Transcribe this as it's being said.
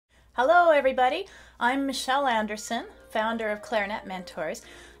Hello everybody, I'm Michelle Anderson, founder of Clarinet Mentors,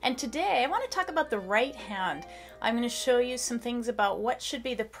 and today I want to talk about the right hand. I'm going to show you some things about what should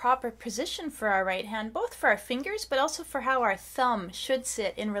be the proper position for our right hand, both for our fingers but also for how our thumb should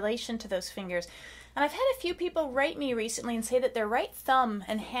sit in relation to those fingers. And I've had a few people write me recently and say that their right thumb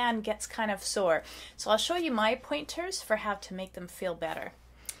and hand gets kind of sore. So I'll show you my pointers for how to make them feel better.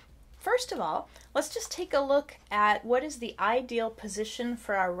 First of all, let's just take a look at what is the ideal position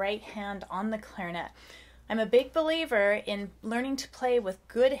for our right hand on the clarinet. I'm a big believer in learning to play with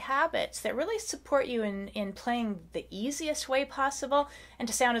good habits that really support you in playing the easiest way possible and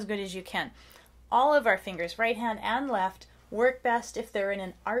to sound as good as you can. All of our fingers, right hand and left, work best if they're in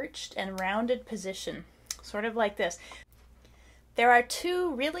an arched and rounded position, sort of like this. There are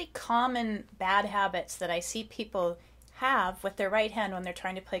two really common bad habits that I see people have with their right hand when they're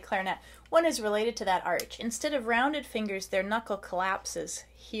trying to play clarinet. One is related to that arch. Instead of rounded fingers, their knuckle collapses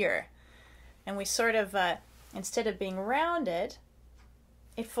here. And we sort of, instead of being rounded,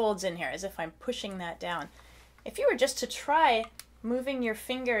 it folds in here as if I'm pushing that down. If you were just to try moving your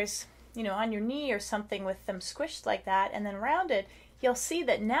fingers, on your knee or something with them squished like that and then rounded, you'll see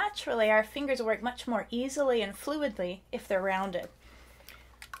that naturally our fingers work much more easily and fluidly if they're rounded.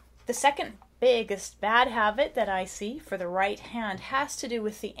 The second biggest bad habit that I see for the right hand has to do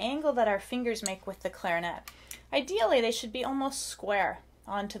with the angle that our fingers make with the clarinet. Ideally, they should be almost square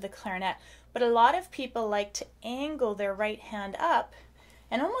onto the clarinet, but a lot of people like to angle their right hand up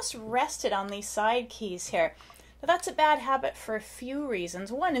and almost rest it on these side keys here. Now, that's a bad habit for a few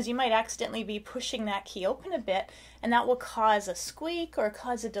reasons. One is you might accidentally be pushing that key open a bit, and that will cause a squeak or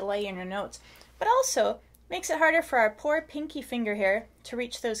cause a delay in your notes. But also, makes it harder for our poor pinky finger here to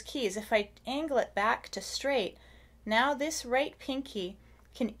reach those keys. If I angle it back to straight, now this right pinky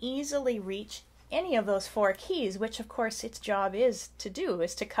can easily reach any of those four keys, which of course its job is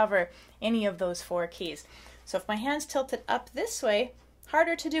to cover any of those four keys. So if my hand's tilted up this way,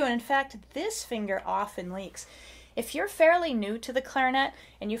 harder to do, and in fact this finger often leaks. If you're fairly new to the clarinet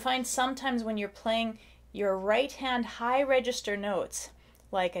and you find sometimes when you're playing your right hand high register notes,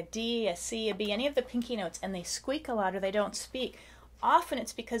 like a D, a C, a B, any of the pinky notes, and they squeak a lot or they don't speak, often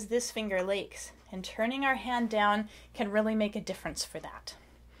it's because this finger leaks, and turning our hand down can really make a difference for that.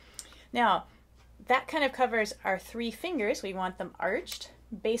 Now, that kind of covers our three fingers. We want them arched,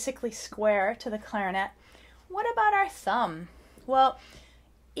 basically square to the clarinet. What about our thumb? Well,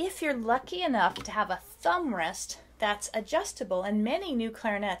 if you're lucky enough to have a thumb rest that's adjustable, and many new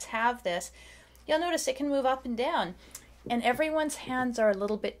clarinets have this, you'll notice it can move up and down. And everyone's hands are a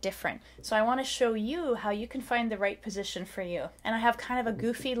little bit different. So I want to show you how you can find the right position for you. And I have kind of a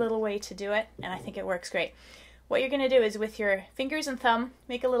goofy little way to do it, and I think it works great. What you're going to do is with your fingers and thumb,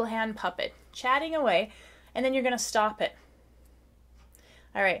 make a little hand puppet, chatting away, and then you're going to stop it.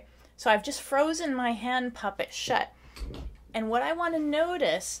 All right, so I've just frozen my hand puppet shut. And what I want to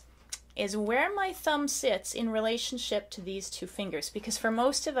notice is where my thumb sits in relationship to these two fingers, because for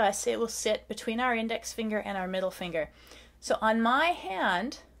most of us it will sit between our index finger and our middle finger. So on my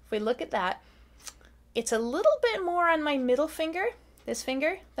hand, if we look at that, it's a little bit more on my middle finger, this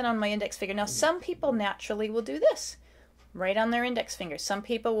finger, than on my index finger. Now some people naturally will do this, right on their index finger. Some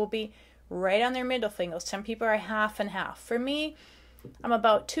people will be right on their middle finger. Some people are half and half. For me, I'm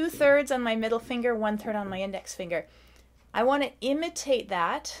about 2/3 on my middle finger, 1/3 on my index finger. I want to imitate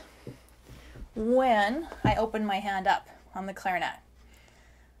that when I open my hand up on the clarinet.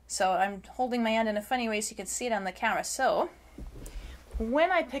 So I'm holding my hand in a funny way so you can see it on the camera. So when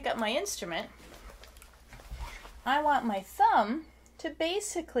I pick up my instrument, I want my thumb to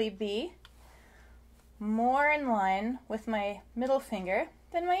basically be more in line with my middle finger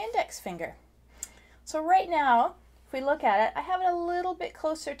than my index finger. So right now, if we look at it, I have it a little bit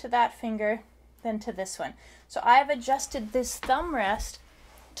closer to that finger than to this one. So I've adjusted this thumb rest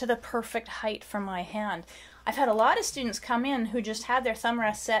to the perfect height for my hand. I've had a lot of students come in who just had their thumb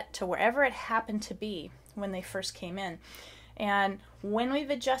rest set to wherever it happened to be when they first came in. And when we've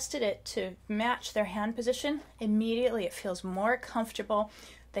adjusted it to match their hand position, immediately it feels more comfortable.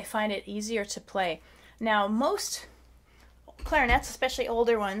 They find it easier to play. Now, most clarinets, especially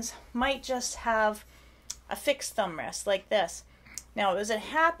older ones, might just have a fixed thumb rest like this. Now, as it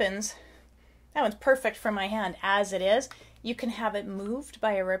happens, that one's perfect for my hand as it is. You can have it moved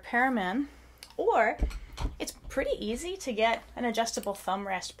by a repairman, or it's pretty easy to get an adjustable thumb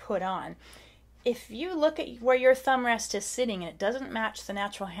rest put on. If you look at where your thumb rest is sitting and it doesn't match the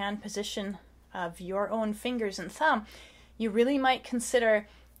natural hand position of your own fingers and thumb, you really might consider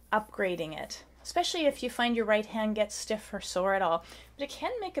upgrading it, especially if you find your right hand gets stiff or sore at all. But it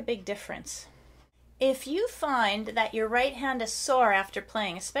can make a big difference. If you find that your right hand is sore after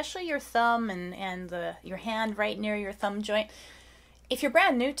playing, especially your thumb and your hand right near your thumb joint, if you're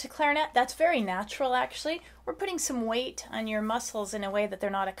brand new to clarinet, that's very natural actually. We're putting some weight on your muscles in a way that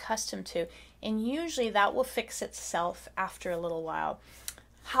they're not accustomed to, and usually that will fix itself after a little while.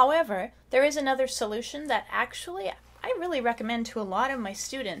 However, there is another solution that actually I really recommend to a lot of my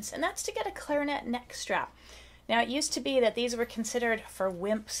students, and that's to get a clarinet neck strap. Now, it used to be that these were considered for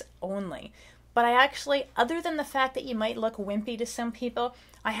wimps only, but I actually, other than the fact that you might look wimpy to some people,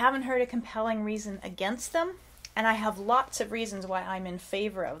 I haven't heard a compelling reason against them, and I have lots of reasons why I'm in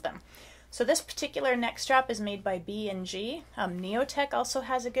favor of them. So this particular neck strap is made by B&G. Neotech also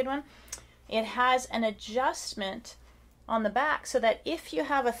has a good one. It has an adjustment on the back so that if you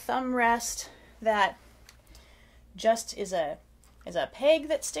have a thumb rest that just is a peg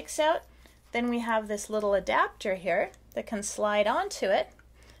that sticks out, then we have this little adapter here that can slide onto it,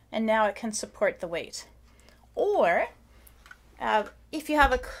 and now it can support the weight. Or if you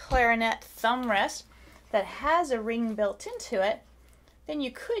have a clarinet thumb rest that has a ring built into it, then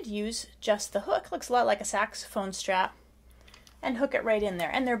you could use just the hook. Looks a lot like a saxophone strap, and hook it right in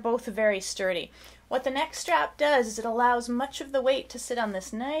there, and they're both very sturdy. What the neck strap does is it allows much of the weight to sit on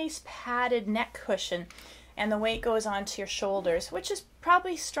this nice padded neck cushion, and the weight goes onto your shoulders, which is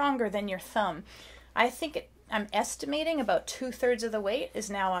probably stronger than your thumb. I think I'm estimating about 2/3 of the weight is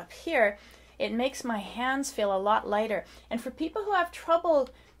now up here. It makes my hands feel a lot lighter, and for people who have trouble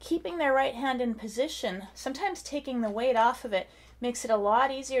keeping their right hand in position, sometimes taking the weight off of it makes it a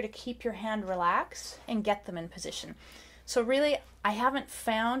lot easier to keep your hand relaxed and get them in position. So really, I haven't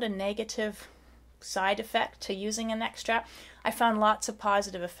found a negative side effect to using a neck strap. I found lots of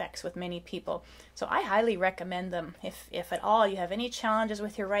positive effects with many people. So I highly recommend them if at all you have any challenges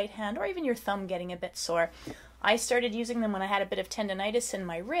with your right hand or even your thumb getting a bit sore. I started using them when I had a bit of tendonitis in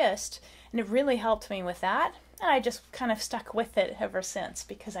my wrist, and it really helped me with that. And I just kind of stuck with it ever since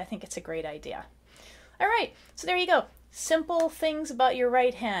because I think it's a great idea. All right, so there you go. Simple things about your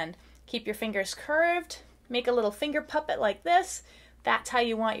right hand. Keep your fingers curved, make a little finger puppet like this. That's how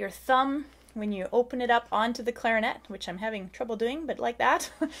you want your thumb when you open it up onto the clarinet, which I'm having trouble doing, but like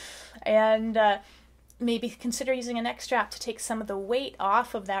that. And maybe consider using a neck strap to take some of the weight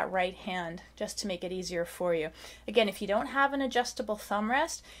off of that right hand, just to make it easier for you. Again, if you don't have an adjustable thumb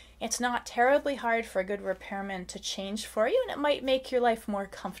rest, it's not terribly hard for a good repairman to change for you, and it might make your life more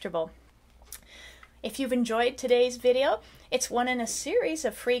comfortable. If you've enjoyed today's video, it's one in a series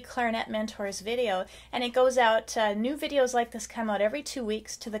of free Clarinet Mentors video, and it goes out, new videos like this come out every 2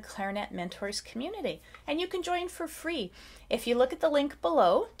 weeks to the Clarinet Mentors community, and you can join for free. If you look at the link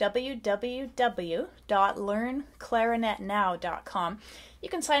below, www.learnclarinetnow.com, you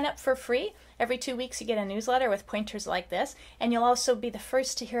can sign up for free. Every 2 weeks you get a newsletter with pointers like this, and you'll also be the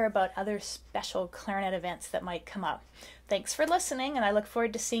first to hear about other special clarinet events that might come up. Thanks for listening, and I look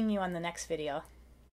forward to seeing you on the next video.